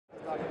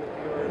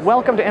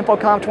Welcome to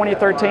InfoComm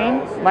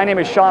 2013. My name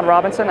is Sean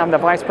Robinson. I'm the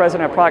Vice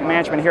President of Product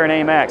Management here at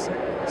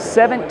AMX.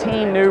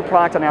 17 new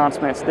product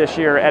announcements this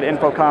year at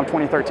InfoComm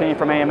 2013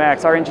 from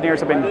AMX. Our engineers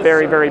have been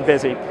very, very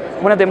busy.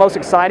 One of the most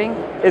exciting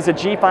is the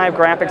G5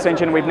 graphics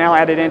engine we've now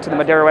added into the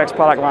Modero X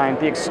product line,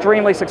 the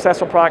extremely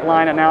successful product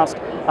line announced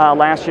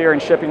last year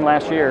and shipping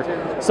last year.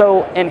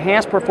 So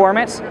enhanced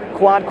performance,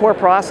 quad-core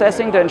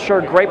processing to ensure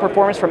great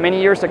performance for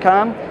many years to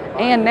come,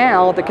 and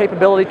now the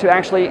capability to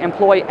actually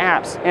employ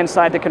apps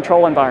inside the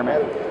control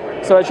environment.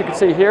 So as you can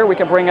see here, we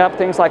can bring up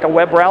things like a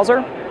web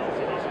browser,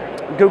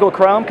 Google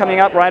Chrome coming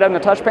up right on the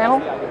touch panel.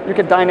 You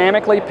can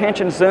dynamically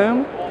pinch and zoom,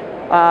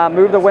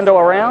 move the window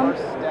around.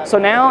 So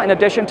now, in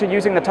addition to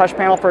using the touch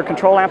panel for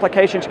control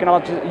applications, you can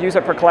also use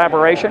it for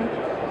collaboration.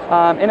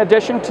 In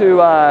addition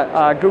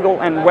to Google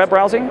and web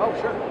browsing,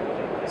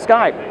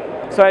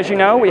 Skype. So as you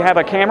know, we have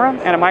a camera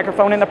and a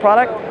microphone in the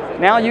product.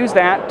 Now use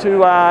that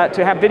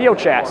to have video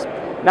chats.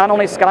 Not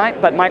only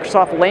Skype, but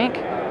Microsoft Link,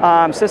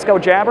 Cisco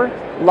Jabber,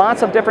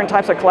 lots of different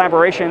types of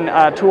collaboration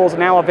tools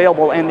now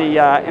available in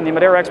the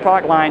Modero X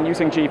product line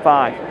using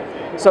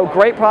G5. So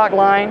great product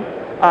line,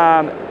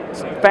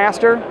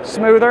 faster,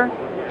 smoother,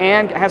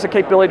 and has the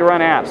capability to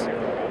run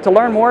apps. To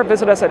learn more,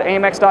 visit us at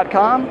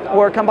amx.com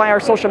or come by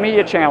our social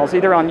media channels,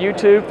 either on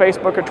YouTube,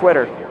 Facebook, or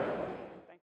Twitter.